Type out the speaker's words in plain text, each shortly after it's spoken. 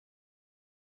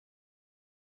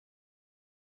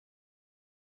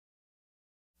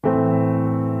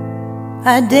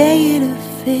I dare you to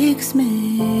fix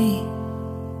me.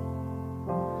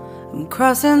 I'm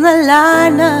crossing the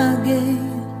line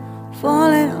again,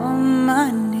 falling on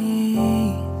my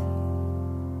knees.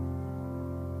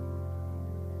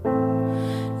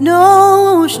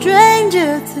 No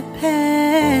stranger to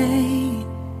pain,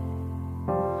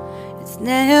 it's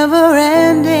never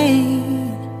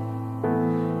ending,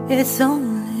 it's only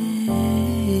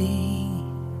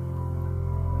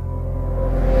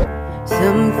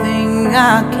something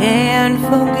I can't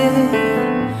forget.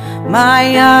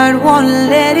 My heart won't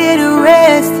let it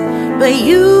rest, but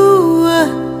you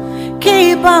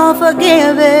keep on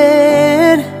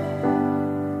forgiving.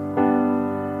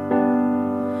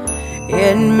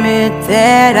 Admit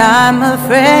that I'm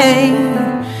afraid.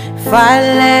 If I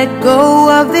let go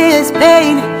of this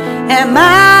pain, am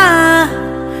I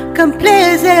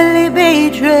completely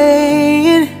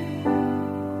betrayed?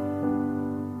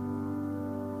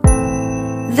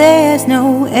 There's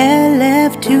no air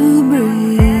left to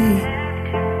breathe.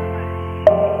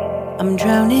 I'm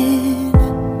drowning,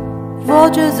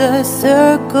 vultures are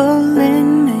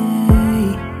circling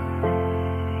me.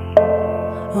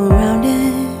 Around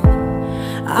it,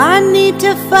 I need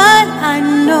to fight. I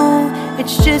know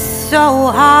it's just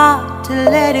so hard to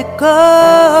let it go.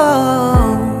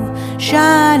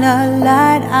 Shine a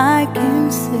light I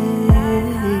can see.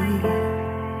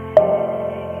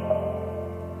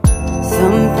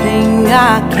 Something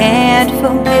I can't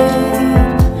forget.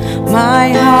 My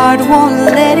heart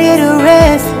won't let it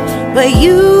rest, but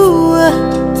you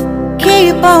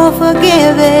keep on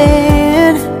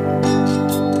forgiving.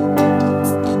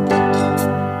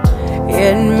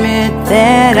 Admit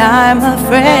that I'm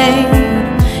afraid.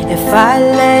 If I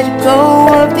let go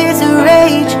of this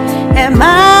rage, am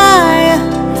I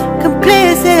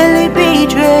completely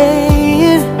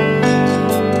betrayed?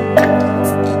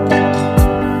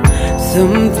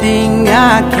 Something I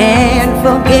can't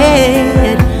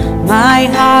forget. My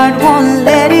heart won't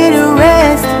let it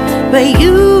rest, but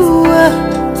you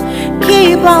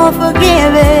keep on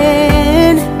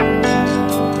forgiving.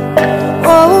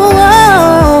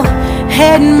 Oh,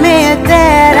 admit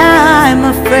that I'm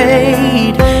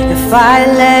afraid. If I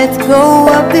let go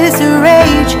of this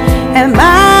rage, am I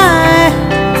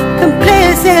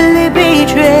completely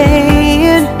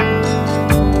betrayed?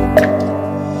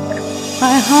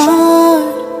 My heart,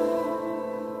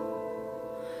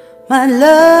 my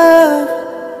love,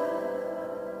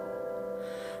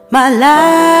 my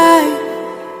life,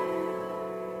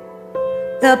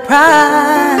 the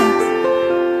price.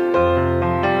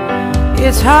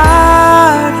 It's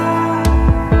hard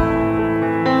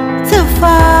to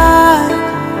fight,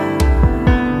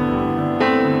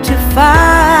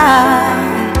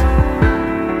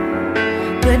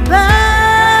 goodbye.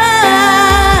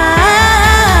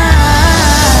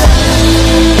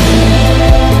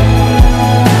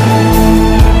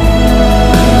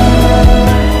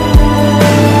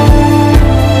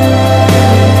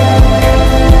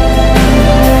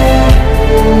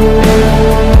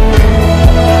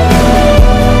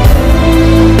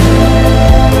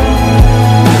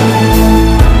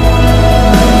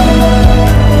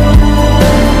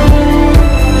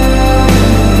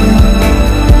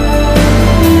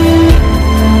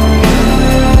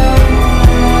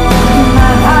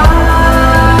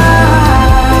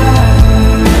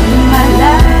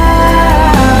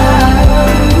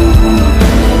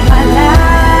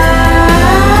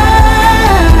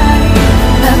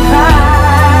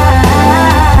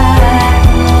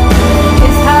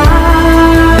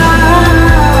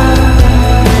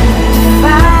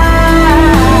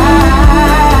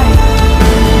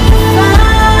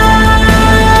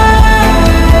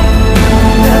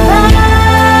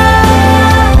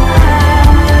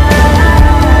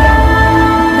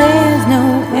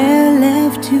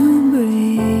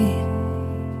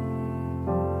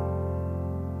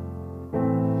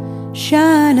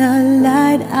 Shine a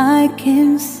light I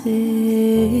can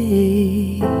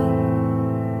see.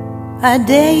 I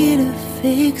dare you to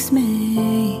fix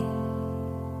me.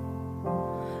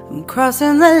 I'm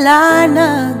crossing the line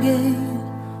again,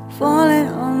 falling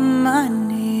on my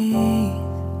knees.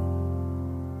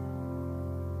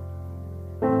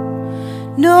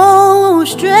 No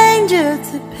stranger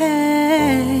to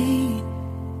pain,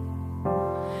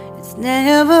 it's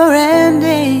never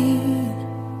ending,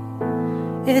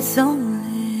 it's only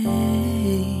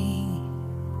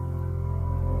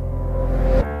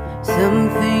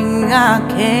something I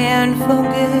can't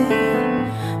forget.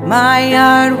 My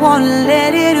heart won't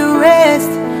let it rest,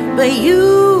 but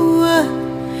you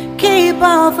keep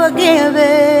on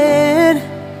forgiving.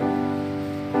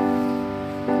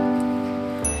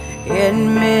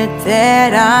 Admit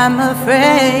that I'm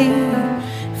afraid.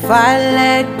 If I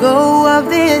let go of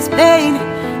this pain,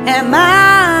 am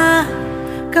I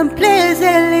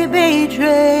completely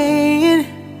betrayed?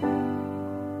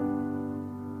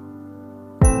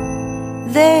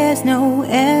 There's no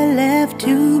air left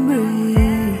to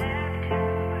breathe.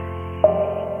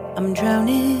 I'm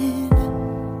drowning,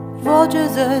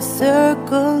 vultures are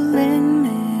circling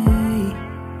me.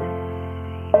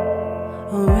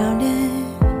 Around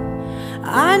it,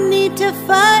 I need to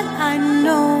fight, I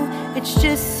know. It's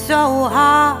just so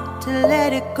hard to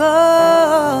let it go.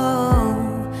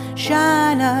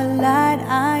 Shine a light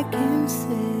I can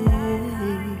see.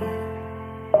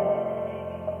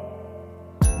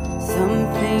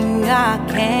 Something I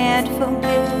can't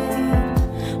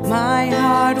forget. My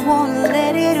heart won't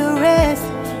let it rest,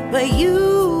 but you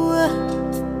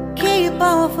keep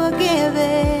on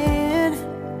forgiving.